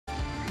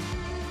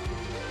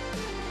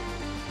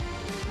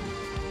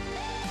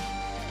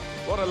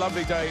What a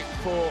lovely day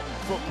for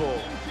football.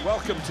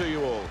 Welcome to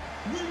you all.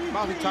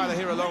 Martin Tyler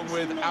here along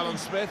with Alan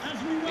Smith.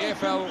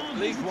 EFL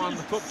League One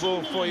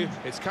football for you.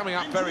 It's coming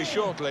up very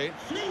shortly.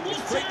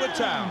 It's Fleetwood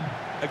Town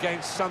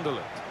against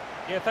Sunderland.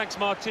 Yeah, thanks,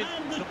 Martin.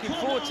 Looking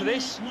forward to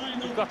this.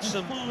 We've got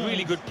some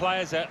really good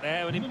players out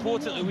there, and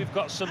importantly, we've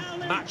got some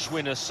match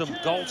winners, some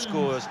goal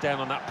scorers down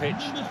on that pitch.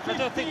 I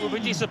don't think we'll be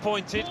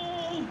disappointed.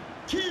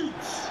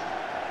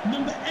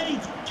 Number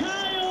 8,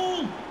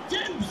 Kyle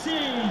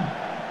Dempsey.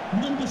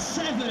 Number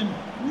 7,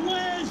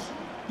 Wes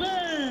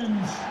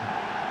Burns.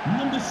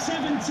 Number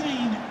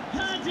 17,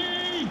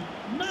 Paddy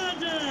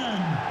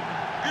Madden.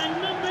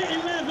 And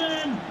number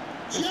 11,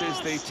 This is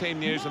the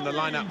team news and the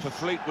lineup for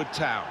Fleetwood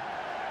Town.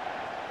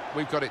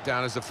 We've got it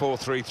down as a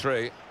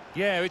 4-3-3.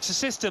 Yeah, it's a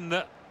system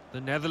that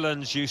the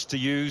Netherlands used to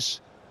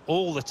use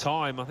all the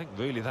time. I think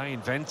really they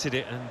invented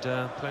it,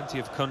 and plenty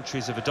of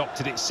countries have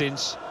adopted it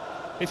since.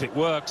 If it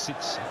works,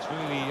 it's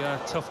really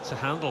tough to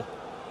handle.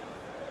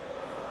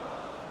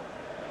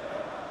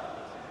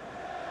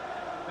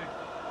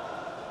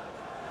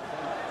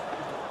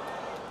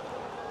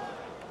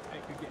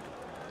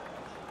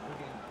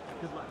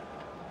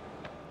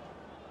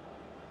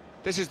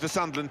 This is the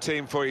Sunderland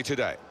team for you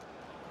today.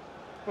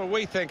 Well,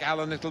 we think,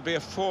 Alan, it'll be a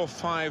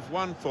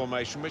 4-5-1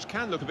 formation, which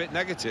can look a bit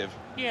negative.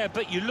 Yeah,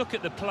 but you look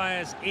at the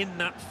players in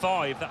that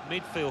five, that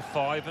midfield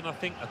five, and I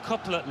think a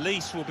couple at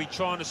least will be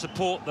trying to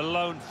support the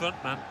lone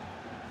frontman.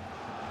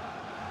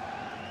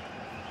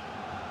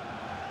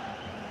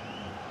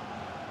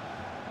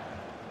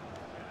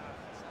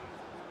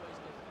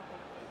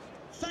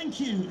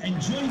 Thank you.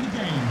 Enjoy the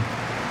game.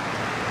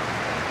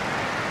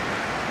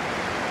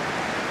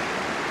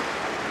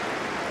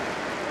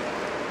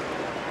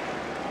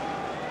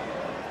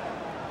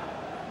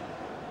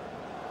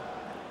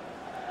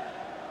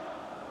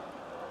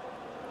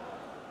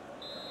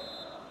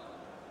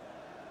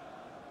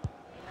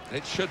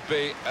 It should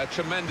be a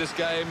tremendous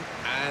game,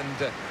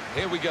 and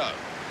here we go.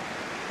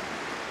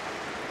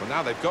 Well,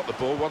 now they've got the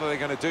ball, what are they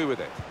going to do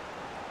with it?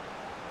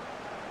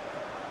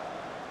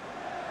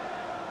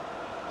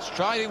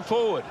 Striding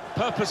forward,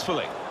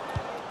 purposefully.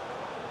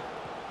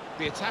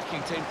 The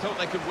attacking team thought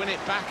they could win it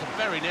back and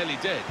very nearly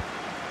did.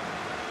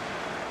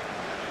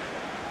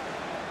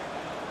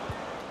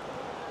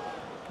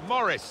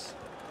 Morris.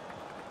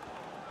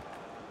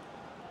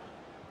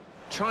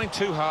 Trying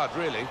too hard,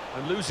 really,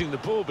 and losing the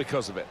ball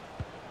because of it.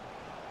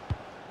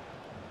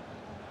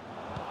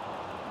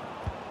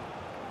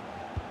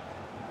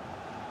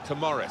 To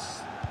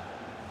Morris.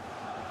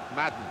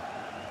 Madden.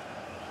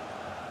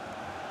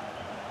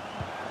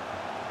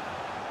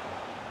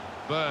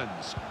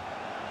 Burns.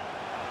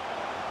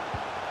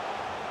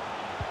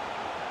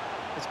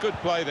 It's good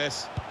play,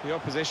 this. The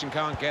opposition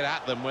can't get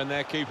at them when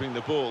they're keeping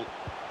the ball.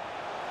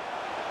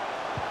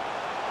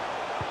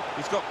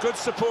 He's got good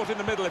support in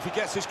the middle if he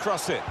gets his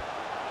cross in.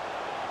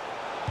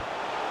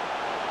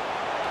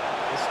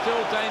 There's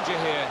still danger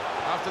here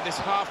after this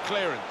half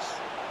clearance.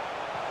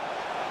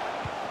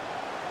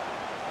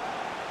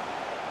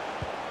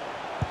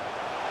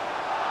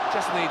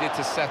 Just needed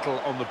to settle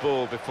on the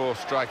ball before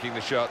striking the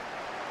shot.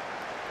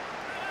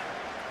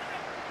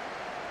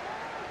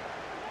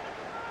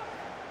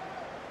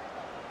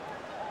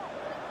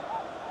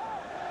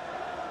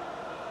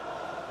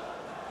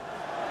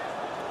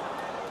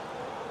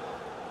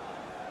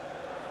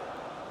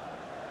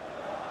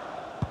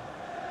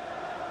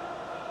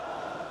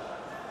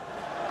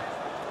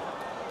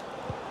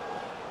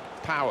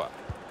 Power.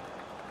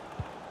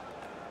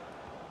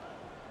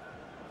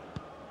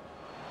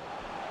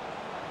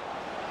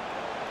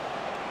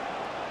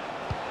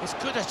 It's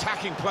good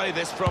attacking play,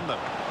 this, from them.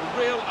 A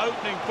real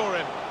opening for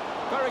him.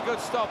 Very good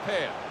stop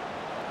here.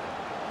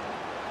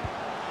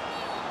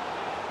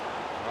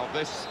 Well,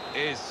 this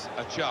is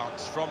a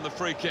chance from the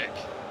free kick.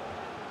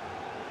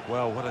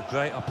 Well, what a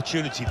great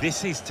opportunity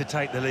this is to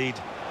take the lead.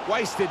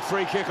 Wasted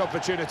free kick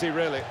opportunity,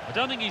 really. I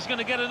don't think he's going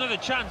to get another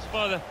chance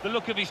by the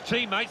look of his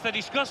teammates. They're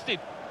disgusted.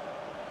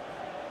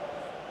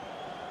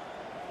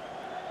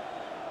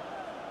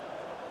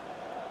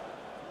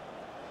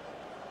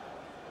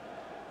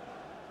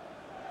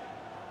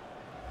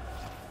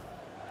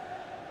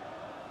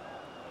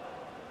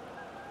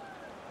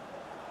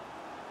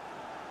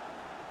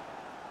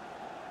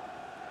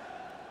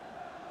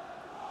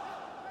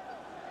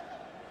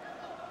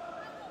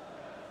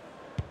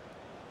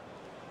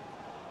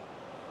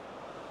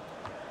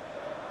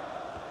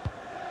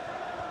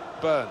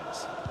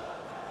 Burns.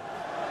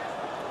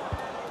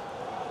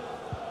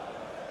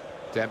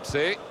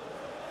 Dempsey.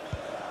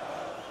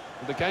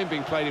 The game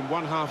being played in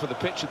one half of the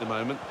pitch at the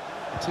moment.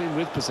 The team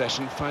with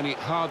possession finding it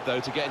hard,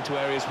 though, to get into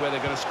areas where they're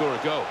going to score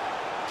a goal.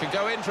 Can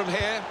go in from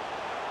here.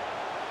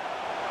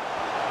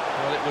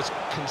 Well, it was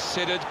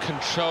considered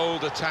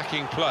controlled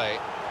attacking play,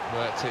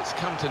 but it's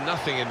come to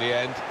nothing in the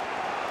end.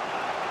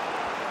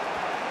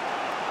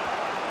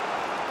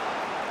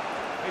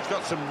 He's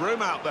got some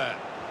room out there.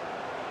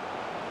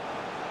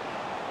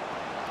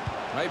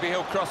 Maybe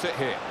he'll cross it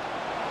here.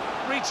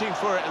 Reaching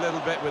for it a little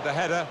bit with the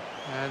header,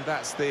 and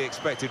that's the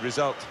expected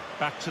result.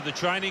 Back to the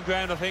training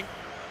ground, I think.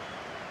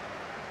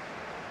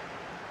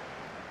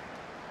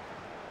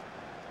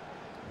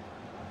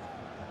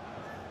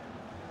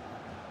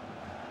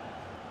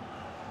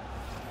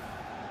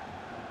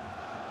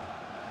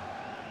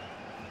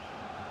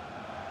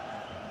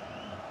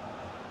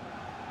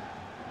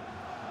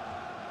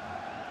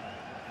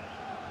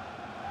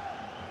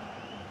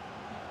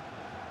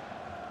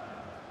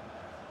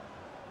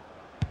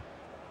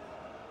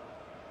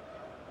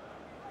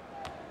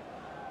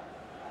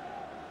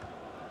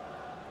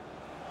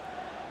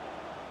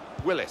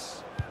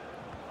 Willis.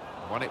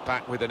 Won it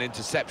back with an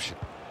interception.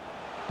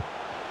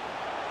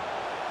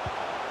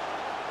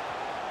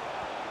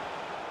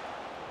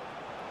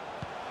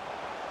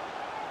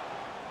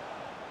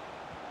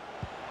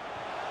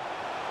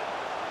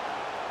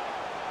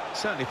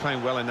 Certainly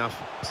playing well enough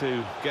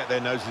to get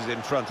their noses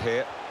in front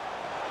here.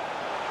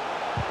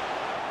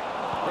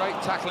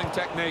 Great tackling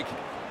technique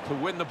to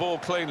win the ball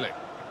cleanly.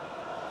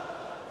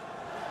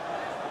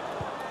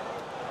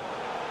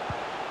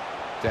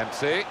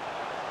 Dempsey.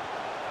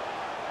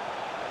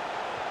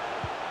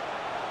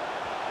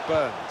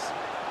 Burns.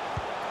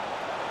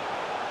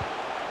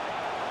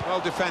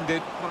 Well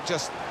defended, not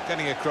just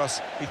getting across,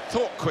 he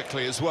thought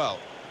quickly as well.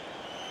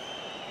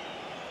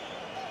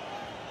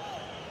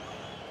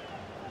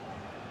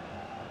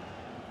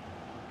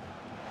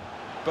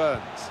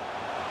 Burns.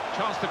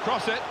 Chance to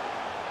cross it.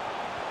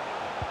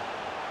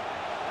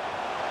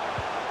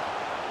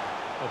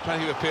 Well,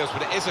 plenty of appeals,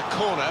 but it is a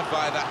corner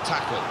via that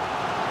tackle.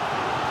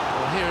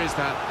 Well, here is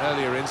that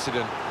earlier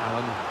incident,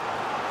 Alan.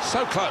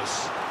 So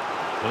close.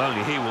 Well,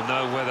 only he will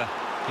know whether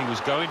he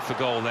was going for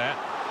goal there.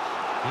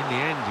 In the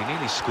end, he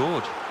nearly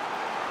scored.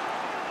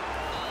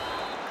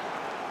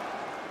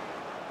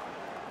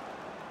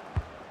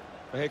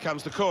 Well, here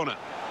comes the corner.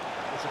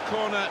 It's a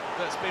corner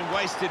that's been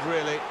wasted,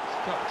 really.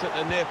 Stopped at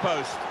the near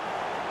post.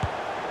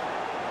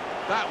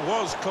 That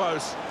was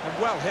close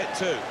and well hit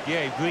too.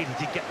 Yeah, he really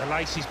did get the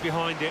laces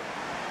behind it.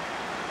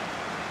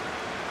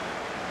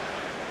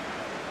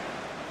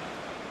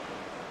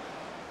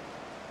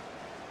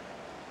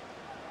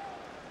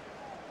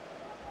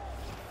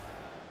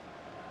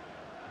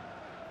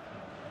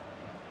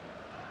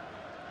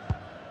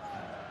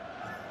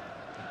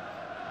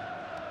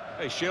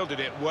 They shielded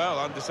it well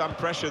under some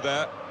pressure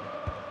there.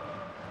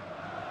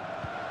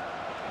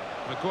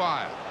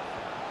 Maguire.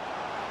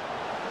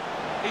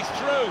 He's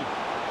through.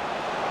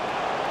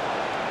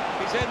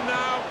 He's in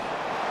now.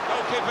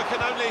 Goalkeeper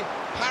can only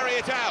parry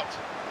it out.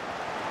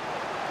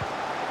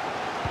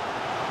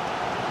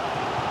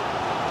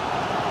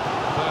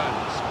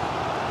 Burns.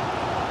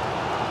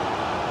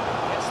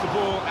 Gets the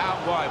ball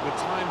out wide with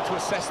time to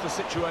assess the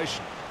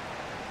situation.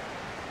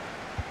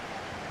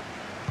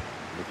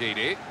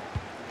 Magidi.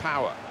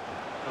 Power.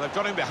 And they've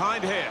got him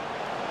behind here.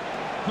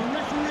 The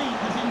referee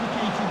has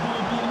indicated there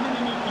will be a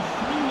minimum of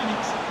 3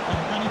 minutes of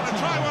added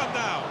time. Try one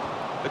now.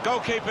 The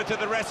goalkeeper to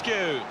the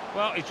rescue.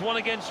 Well, it's 1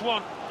 against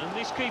 1, and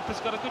this keeper's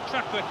got a good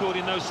track record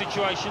in those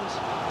situations.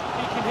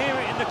 You can hear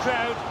it in the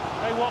crowd.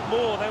 They want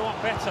more, they want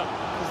better,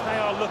 because they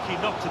are lucky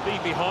not to be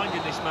behind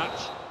in this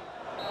match.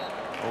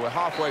 Well, we're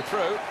halfway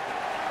through,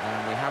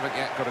 and we haven't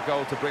yet got a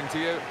goal to bring to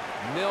you.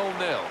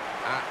 0-0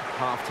 at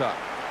half-time.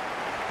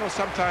 Well,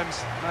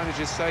 sometimes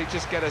managers say,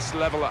 just get us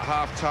level at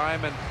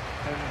half-time, and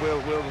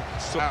we'll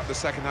sort out the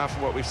second half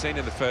of what we've seen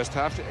in the first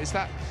half. Is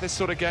that this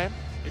sort of game?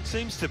 It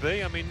seems to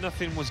be. I mean,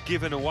 nothing was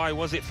given away,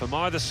 was it, from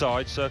either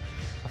side? So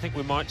I think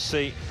we might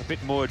see a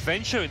bit more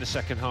adventure in the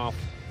second half.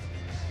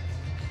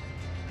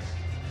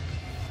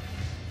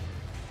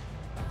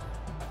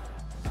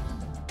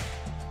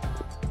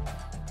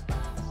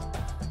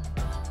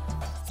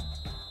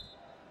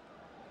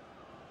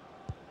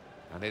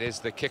 And it is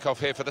the kick-off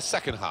here for the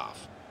second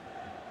half.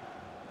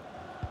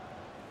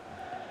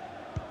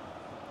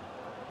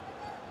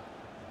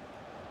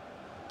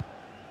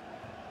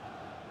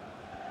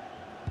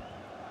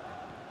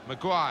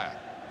 Maguire.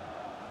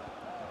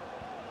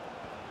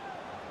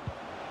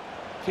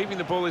 Keeping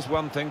the ball is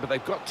one thing, but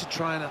they've got to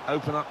try and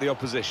open up the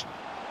opposition.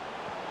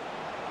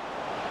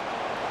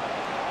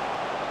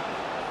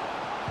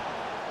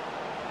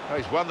 Oh,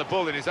 he's won the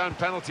ball in his own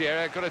penalty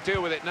area, got to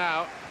deal with it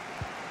now.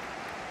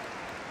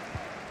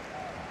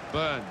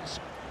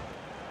 Burns.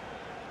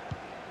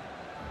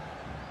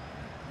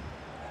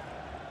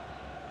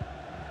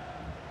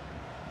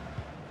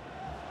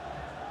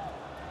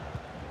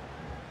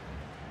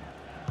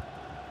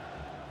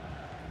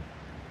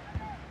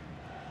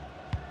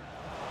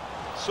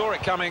 Saw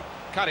it coming,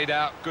 cut it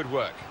out, good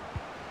work.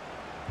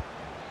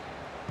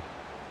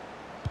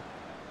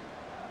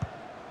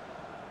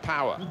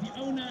 Power. With the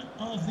owner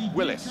of the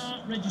Willis. car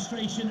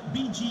registration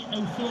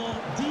BG04DOM,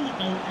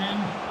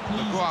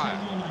 please Maguire.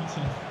 turn your lights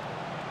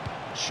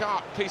off.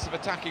 Sharp piece of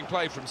attacking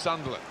play from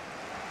Sunderland.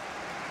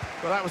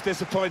 Well, that was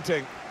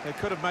disappointing. They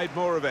could have made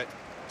more of it.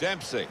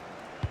 Dempsey.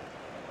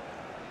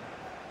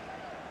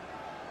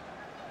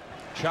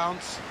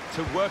 Chance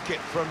to work it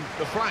from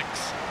the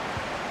flanks.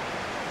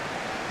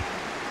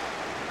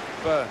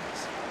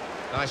 Burns.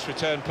 Nice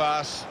return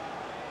pass.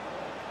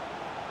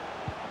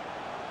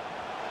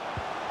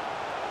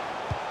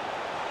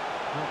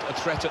 Not a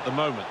threat at the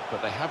moment,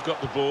 but they have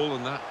got the ball,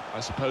 and that, I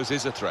suppose,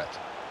 is a threat.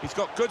 He's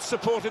got good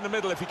support in the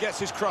middle if he gets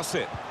his cross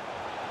in.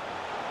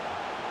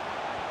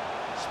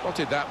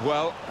 Spotted that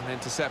well and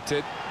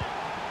intercepted.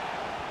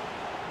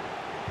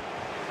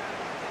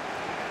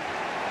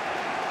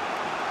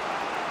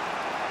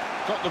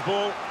 Got the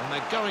ball, and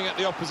they're going at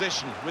the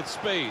opposition with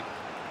speed.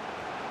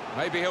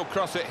 Maybe he'll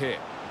cross it here.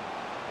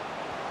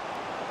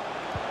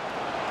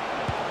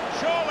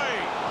 Surely!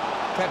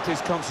 Kept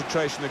his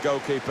concentration, the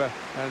goalkeeper,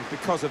 and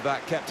because of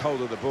that, kept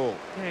hold of the ball.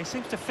 Yeah, he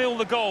seems to feel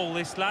the goal,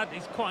 this lad.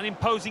 He's quite an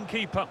imposing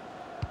keeper.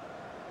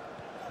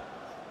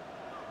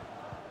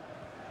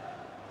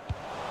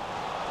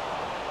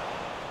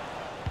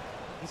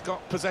 He's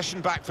got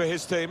possession back for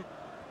his team.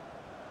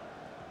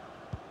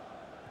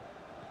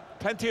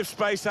 Plenty of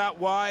space out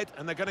wide,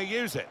 and they're going to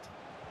use it.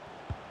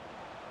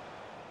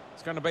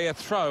 It's going to be a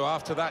throw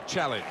after that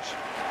challenge.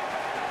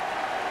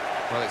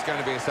 Well, it's going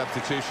to be a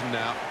substitution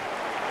now.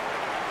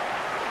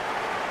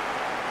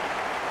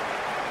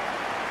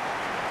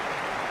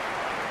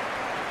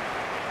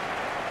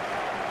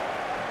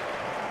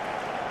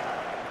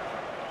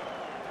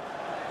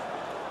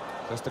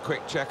 Just a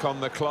quick check on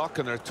the clock,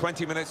 and there are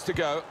 20 minutes to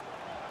go.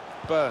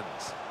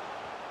 Burns.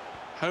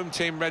 Home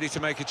team ready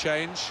to make a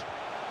change.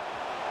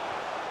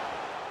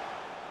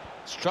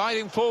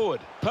 Striding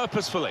forward,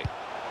 purposefully.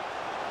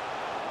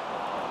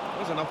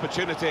 There's an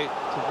opportunity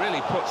to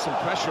really put some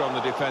pressure on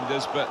the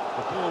defenders, but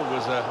the ball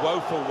was a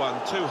woeful one,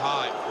 too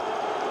high.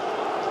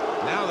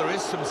 Now there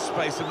is some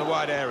space in the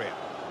wide area.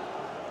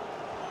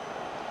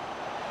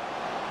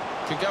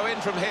 Can go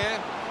in from here.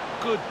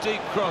 Good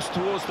deep cross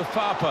towards the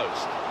far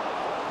post.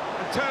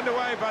 And turned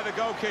away by the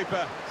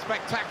goalkeeper,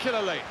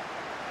 spectacularly.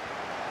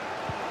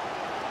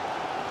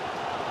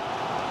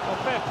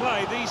 Well, fair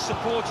play, these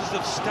supporters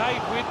have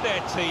stayed with their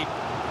team,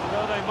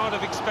 although they might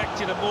have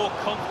expected a more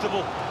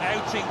comfortable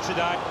outing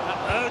today,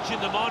 urging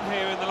them on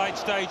here in the late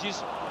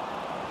stages.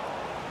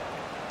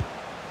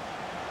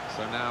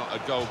 So now a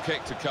goal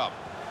kick to come.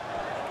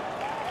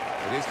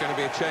 It is going to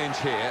be a change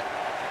here,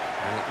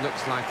 and it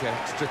looks like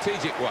a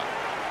strategic one.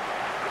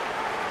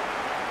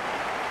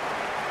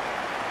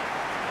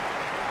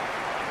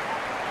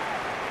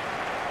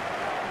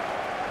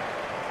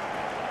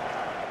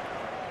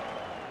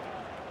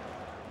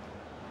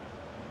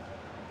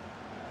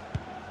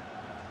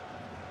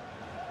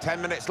 Ten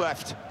minutes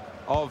left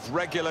of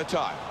regular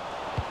time.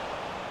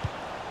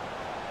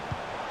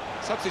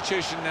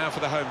 Substitution now for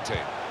the home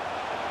team.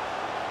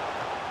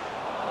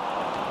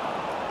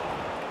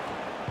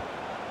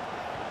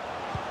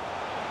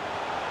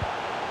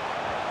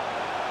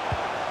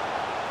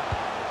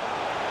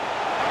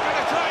 Going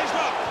to try his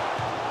luck.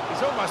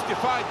 He's almost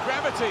defied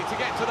gravity to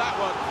get to that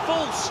one.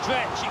 Full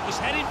stretch, it was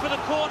heading for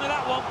the corner,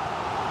 that one.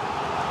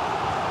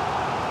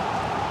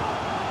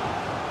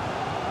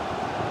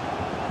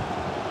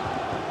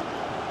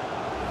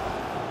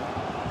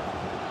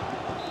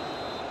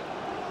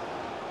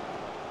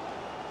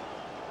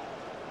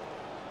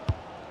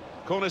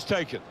 Corner's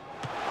taken.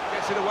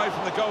 Gets it away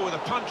from the goal with a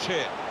punch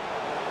here.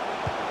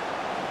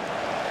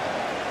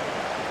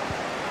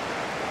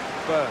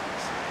 Burns.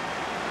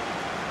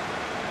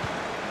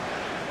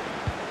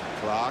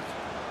 Clark.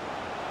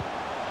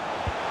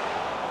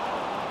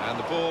 And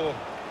the ball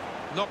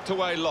knocked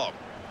away long.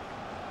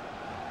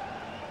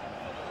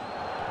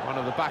 One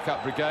of the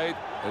backup brigade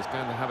is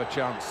going to have a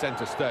chance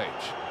centre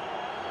stage.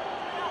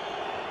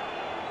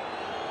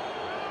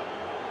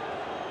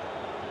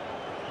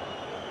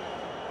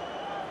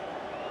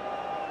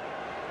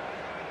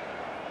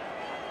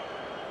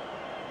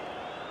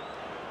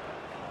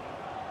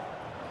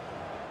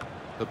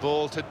 The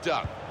ball to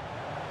Dunn.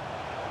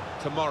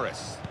 To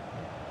Morris.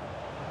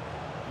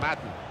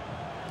 Madden.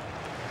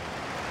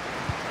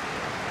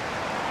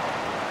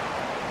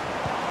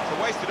 It's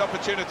a wasted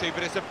opportunity,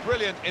 but it's a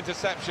brilliant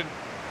interception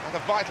at a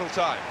vital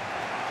time.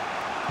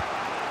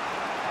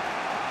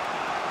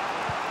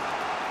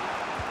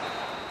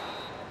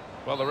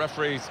 Well, the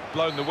referee's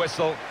blown the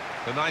whistle.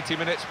 The 90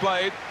 minutes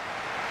played.